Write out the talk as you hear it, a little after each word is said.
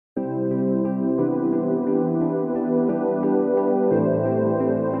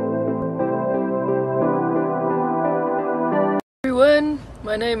everyone,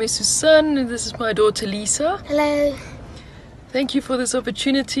 my name is Susan and this is my daughter Lisa. Hello. Thank you for this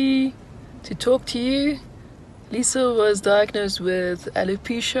opportunity to talk to you. Lisa was diagnosed with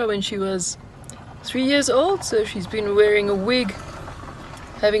alopecia when she was 3 years old, so she's been wearing a wig,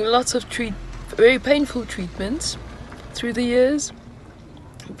 having lots of very painful treatments through the years,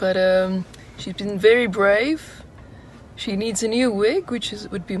 but she's been very brave. She needs a new wig which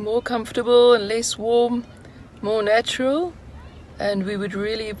would be more comfortable and less warm, more natural, and we would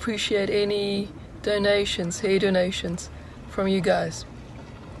really appreciate any donations, hair donations from you guys.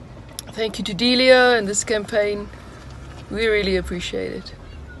 Thank you to Delia and this campaign. We really appreciate it.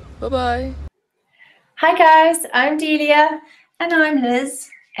 Bye-bye. Hi guys, I'm Delia. And I'm Liz.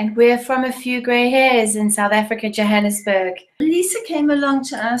 And we're from A Few Grey Hairs in South Africa, Johannesburg. Lisa came along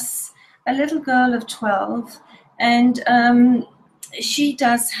to us, a little girl of 12, and she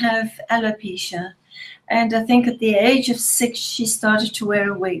does have alopecia. And I think at the age of 6, she started to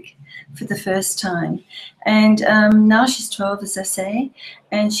wear a wig for the first time. And now she's 12, as I say,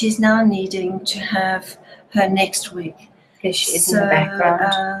 and she's now needing to have her next wig. Because she is in the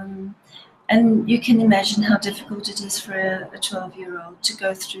background. And you can imagine how difficult it is for a 12-year-old to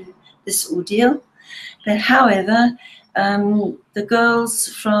go through this ordeal. But however, the girls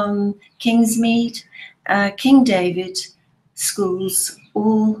from Kingsmead, King David schools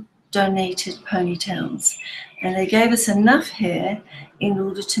all donated ponytails. And they gave us enough hair in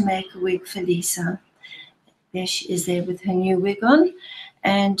order to make a wig for Lisa. There she is there with her new wig on.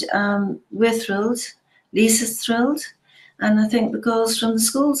 And we're thrilled. Lisa's thrilled. And I think the girls from the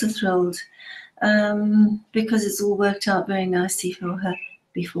schools are thrilled. Because it's all worked out very nicely for her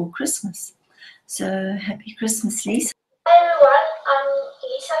before Christmas. So happy Christmas, Lisa. Hi everyone, I'm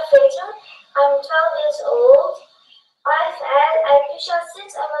Lisa Fraser. I'm 12 years old. I've had alopecia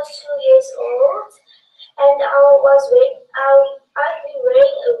since I was 2 years old, and I've been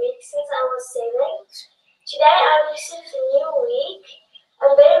wearing a wig since I was 7. Today I received a new wig.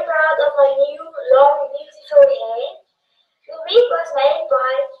 I'm very proud of my new long beautiful hair. The wig was made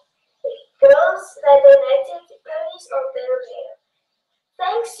by girls that donated ponies of their hair.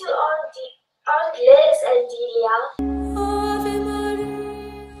 Thanks to Aunt Liz and Delia.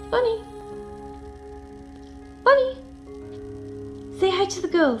 Bonnie. Bonnie. Say hi to the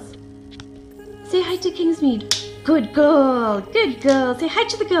girls. Say hi to Kingsmead. Good girl. Good girl. Say hi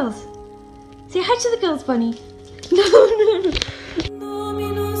to the girls. Say hi to the girls, Bonnie. No.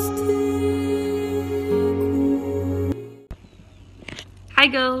 Hi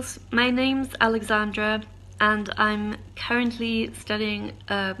girls, my name's Alexandra and I'm currently studying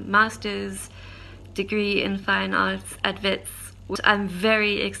a master's degree in fine arts at Wigs. I'm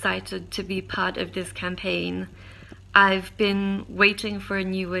very excited to be part of this campaign. I've been waiting for a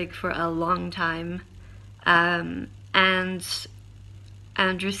new wig for a long time, and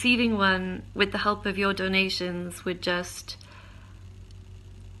receiving one with the help of your donations would just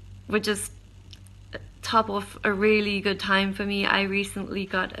top off a really good time for me. I recently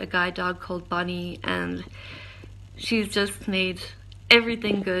got a guide dog called Bonnie and she's just made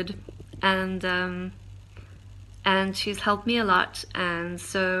everything good, and she's helped me a lot, and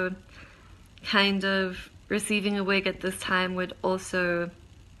so kind of receiving a wig at this time would also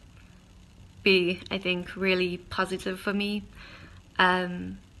be, I think, really positive for me.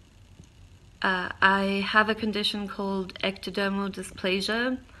 I have a condition called ectodermal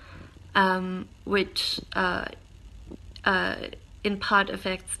dysplasia, which in part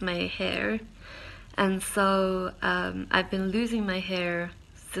affects my hair, and so I've been losing my hair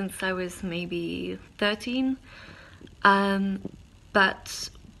since I was maybe 13, but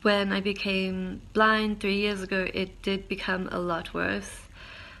when I became blind 3 years ago it did become a lot worse.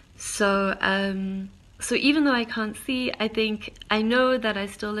 So so even though I can't see, I know that I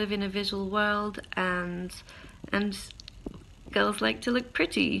still live in a visual world, and girls like to look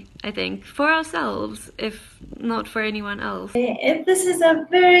pretty, I think, for ourselves, if not for anyone else. This is a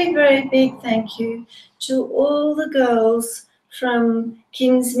very, very big thank you to all the girls from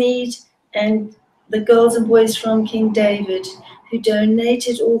Kingsmead and the girls and boys from King David who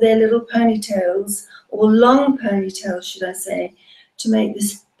donated all their little ponytails, or long ponytails should I say, to make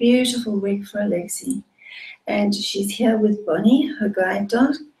this beautiful wig for Alexi. And she's here with Bonnie, her guide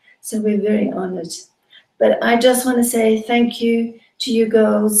dog, so we're very honoured. But I just want to say thank you to you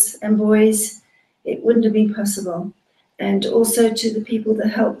girls and boys. It wouldn't have been possible. And also to the people that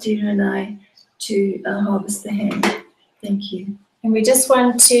helped Dina and I to harvest the hair. Thank you. And we just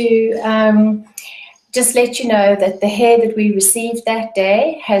want to just let you know that the hair that we received that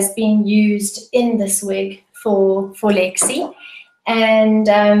day has been used in this wig for Lexi. And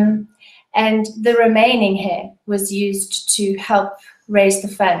the remaining hair was used to help raise the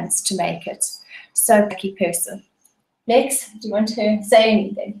funds to make it. So lucky person. Next, do you want to say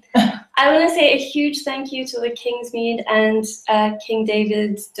anything? I want to say a huge thank you to the Kingsmead and King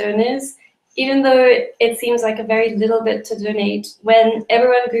David donors. Even though it seems like a very little bit to donate, when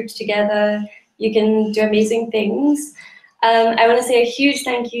everyone groups together, you can do amazing things. I want to say a huge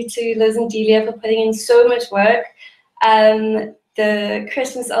thank you to Liz and Delia for putting in so much work. The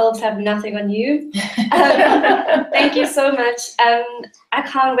Christmas elves have nothing on you. Thank you so much. I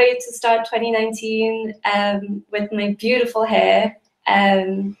can't wait to start 2019 with my beautiful hair.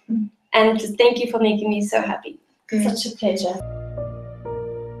 And just thank you for making me so happy. Such a pleasure.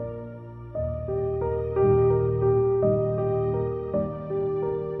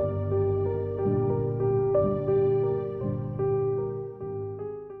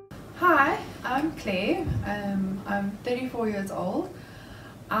 Hi, I'm Claire. I'm 34 years old.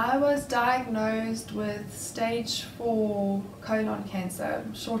 I was diagnosed with stage 4 colon cancer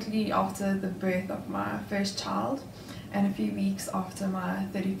shortly after the birth of my first child and a few weeks after my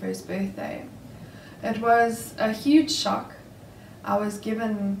 31st birthday. It was a huge shock. I was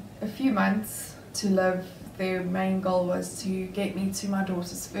given a few months to live. Their main goal was to get me to my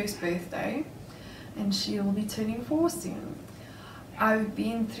daughter's first birthday, and she will be turning 4 soon. I've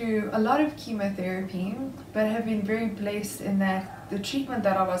been through a lot of chemotherapy, but have been very blessed in that the treatment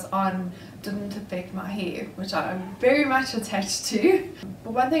that I was on didn't affect my hair, which I'm very much attached to.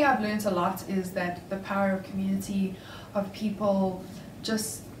 But one thing I've learned a lot is that the power of community, of people,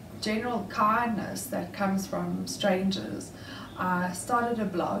 just general kindness that comes from strangers. I started a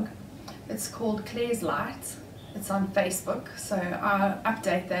blog. It's called Claire's Light. It's on Facebook, so I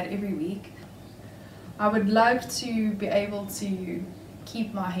update that every week. I would love to be able to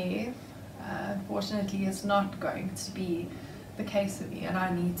keep my hair. Unfortunately, it's not going to be the case for me, and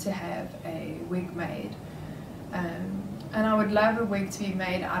I need to have a wig made. And I would love a wig to be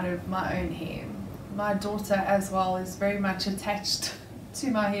made out of my own hair. My daughter as well is very much attached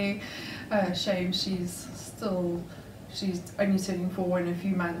to my hair. Shame she's only turning 4 in a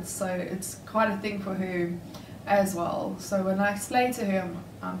few months, so it's quite a thing for her as well. So when I explained to her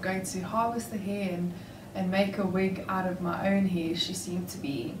I'm going to harvest the hair and make a wig out of my own hair, she seemed to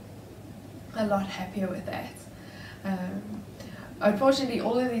be a lot happier with that. Unfortunately,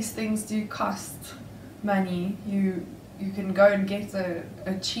 all of these things do cost money. You can go and get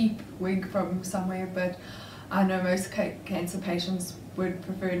a cheap wig from somewhere, but I know most cancer patients would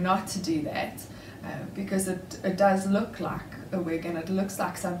prefer not to do that because it does look like a wig and it looks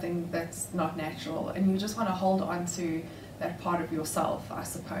like something that's not natural, and you just want to hold on to that part of yourself, I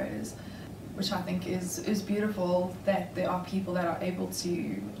suppose, which I think is beautiful that there are people that are able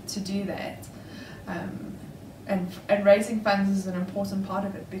to do that. And raising funds is an important part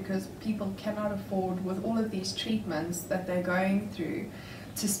of it, because people cannot afford, with all of these treatments that they're going through,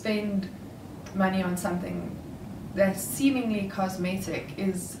 to spend money on something that's seemingly cosmetic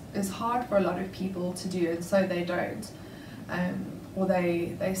is hard for a lot of people to do, and so they don't, or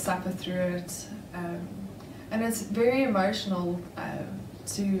they suffer through it, and it's very emotional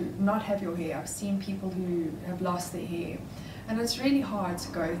to not have your hair. I've seen people who have lost their hair, and it's really hard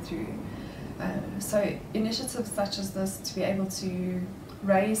to go through. So initiatives such as this, to be able to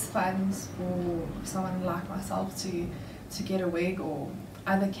raise funds for someone like myself to get a wig, or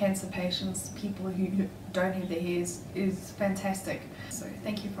other cancer patients, people who don't have their hairs, is fantastic. So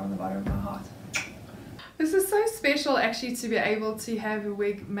thank you from the bottom of my heart. This is so special actually, to be able to have a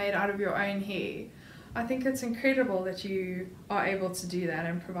wig made out of your own hair. I think it's incredible that you are able to do that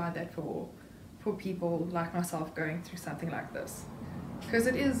and provide that for people like myself going through something like this. Because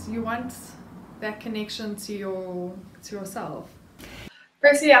it is, you want that connection to yourself.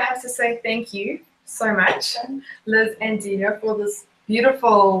 Firstly, I have to say thank you so much, Liz and Delia, for this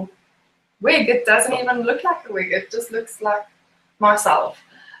beautiful wig. It doesn't even look like a wig, it just looks like myself.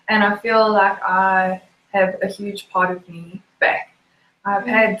 And I feel like I have a huge part of me back. I've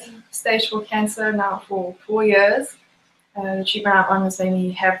had stage 4 cancer now for 4 years. The treatment I'm on has made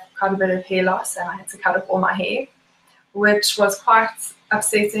me have quite a bit of hair loss, and I had to cut off all my hair, which was quite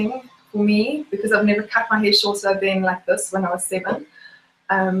upsetting for me, because I've never cut my hair shorter than like this when I was 7.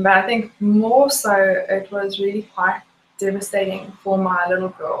 But I think more so it was really quite devastating for my little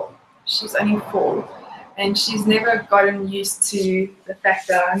girl. She's only 4, and she's never gotten used to the fact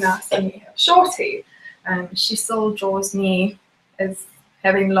that I now suddenly have short hair. She still draws me as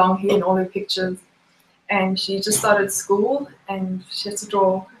having long hair in all her pictures, and she just started school and she has to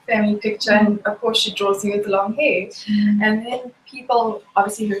draw a family picture, and of course she draws me with long hair. And then people,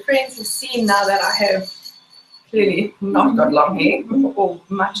 obviously her friends, have seen now that I have clearly not got long hair or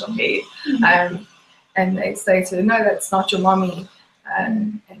much of hair, and they say to her, no, that's not your mommy.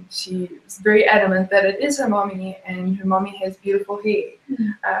 And she was very adamant that it is her mommy, and her mommy has beautiful hair.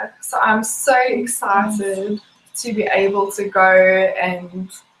 So I'm so excited to be able to go and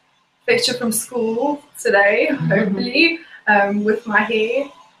fetch her from school today, hopefully, with my hair.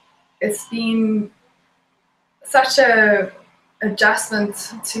 It's been such a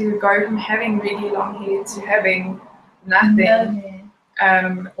adjustment to go from having really long hair to having nothing,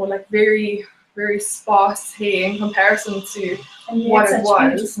 or like very, very sparse hair in comparison to what it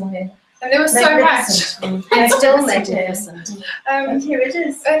was. And there was so much. And still magnificent. And here it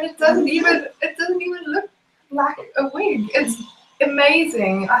is. And it doesn't even look like a wig. It's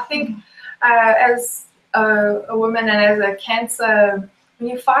amazing. I think as a woman and as a cancer, when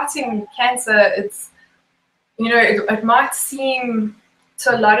you're fighting cancer, it's, you know, it might seem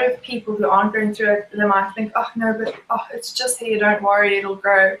to a lot of people who aren't going through it, they might think, oh no, but it's just hair, don't worry, it'll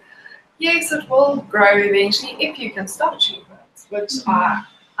grow. Yes, it will grow eventually if you can stop treatment, which I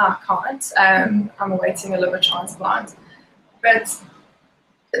can't. I'm awaiting a liver transplant. But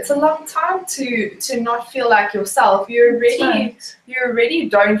it's a long time to not feel like yourself. You already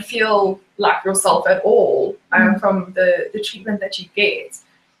don't feel like yourself at all from the treatment that you get.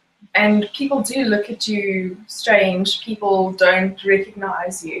 And people do look at you strange. People don't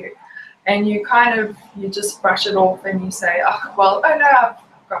recognize you, and you just brush it off and you say, oh no,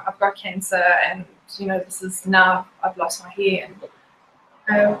 I've got cancer, and you know, this is now I've lost my hair.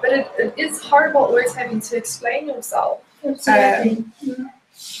 But it is horrible always having to explain yourself to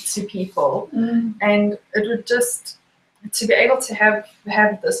people, and it would just to be able to have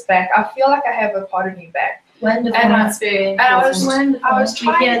this back. I feel like I have a part of me back. Wonderful experience. And I was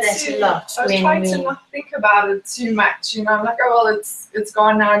trying to not think about it too much. You know, I'm like, oh well, it's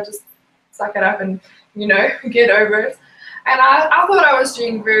gone now. Just suck it up and, you know, get over it. And I thought I was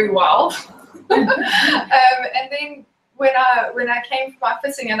doing very well. And then when I came for my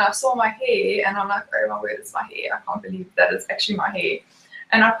fitting and I saw my hair, and I'm like, oh my word, it's my hair. I can't believe that it's actually my hair.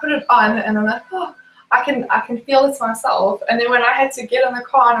 And I put it on, and I'm like, oh, I can feel it's myself. And then when I had to get in the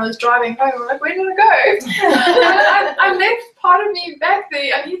car and I was driving home, I'm like, where did it go? I left part of me back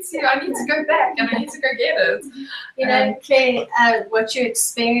there. I need to go back, and I need to go get it. You know, Claire, what you're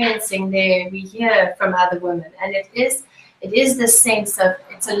experiencing there, we hear from other women, and it is the sense of,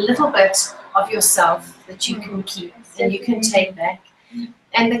 it's a little bit of yourself that you can keep and you can take back.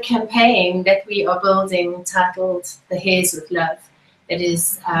 And the campaign that we are building, titled "The Hairs with Love," it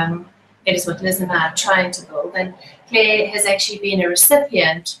is what Liz and I are trying to build. And Claire has actually been a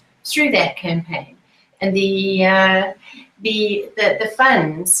recipient through that campaign. And the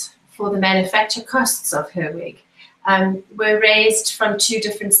funds for the manufacture costs of her wig were raised from two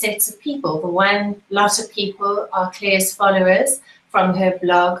different sets of people. The one lot of people are Claire's followers from her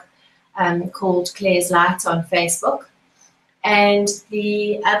blog called Claire's Light on Facebook. And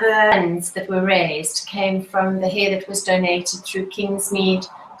the other funds that were raised came from the hair that was donated through Kingsmead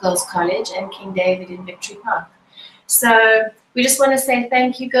Girls College and King David in Victory Park. So we just want to say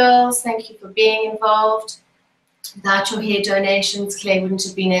thank you, girls. Thank you for being involved. Without your hair donations, Claire wouldn't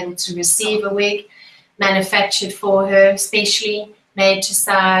have been able to receive a wig manufactured for her, specially made to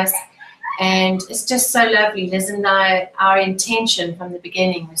size. And it's just so lovely. Liz and I, our intention from the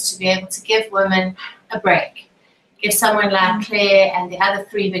beginning was to be able to give women a break. Give someone like Claire and the other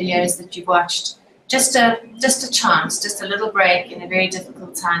 3 videos that you've watched just a chance, just a little break in a very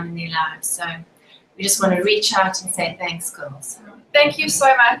difficult time in their lives. So we just want to reach out and say thanks, girls. Thank you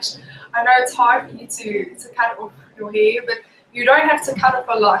so much. I know it's hard for you to cut off your hair, but you don't have to cut off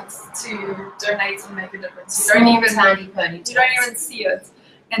a lot to donate and make a difference. You don't even see it.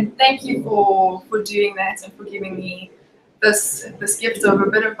 And thank you for doing that and for giving me this gift of a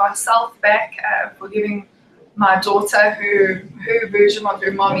bit of myself back, for giving my daughter her version of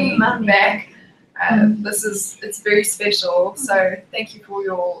her mommy back. It's very special. So thank you for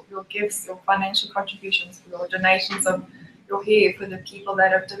your gifts, your financial contributions, for your donations of your hair, for the people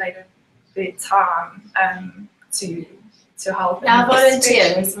that have donated their time to help. Our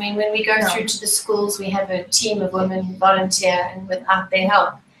volunteers, I mean, when we go through to the schools, we have a team of women who volunteer, and without their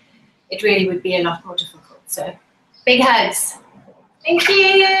help, it really would be a lot more difficult. So big hugs. Thank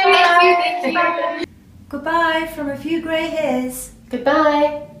you. Thank you. Goodbye from a few grey hairs.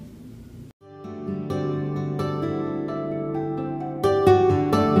 Goodbye.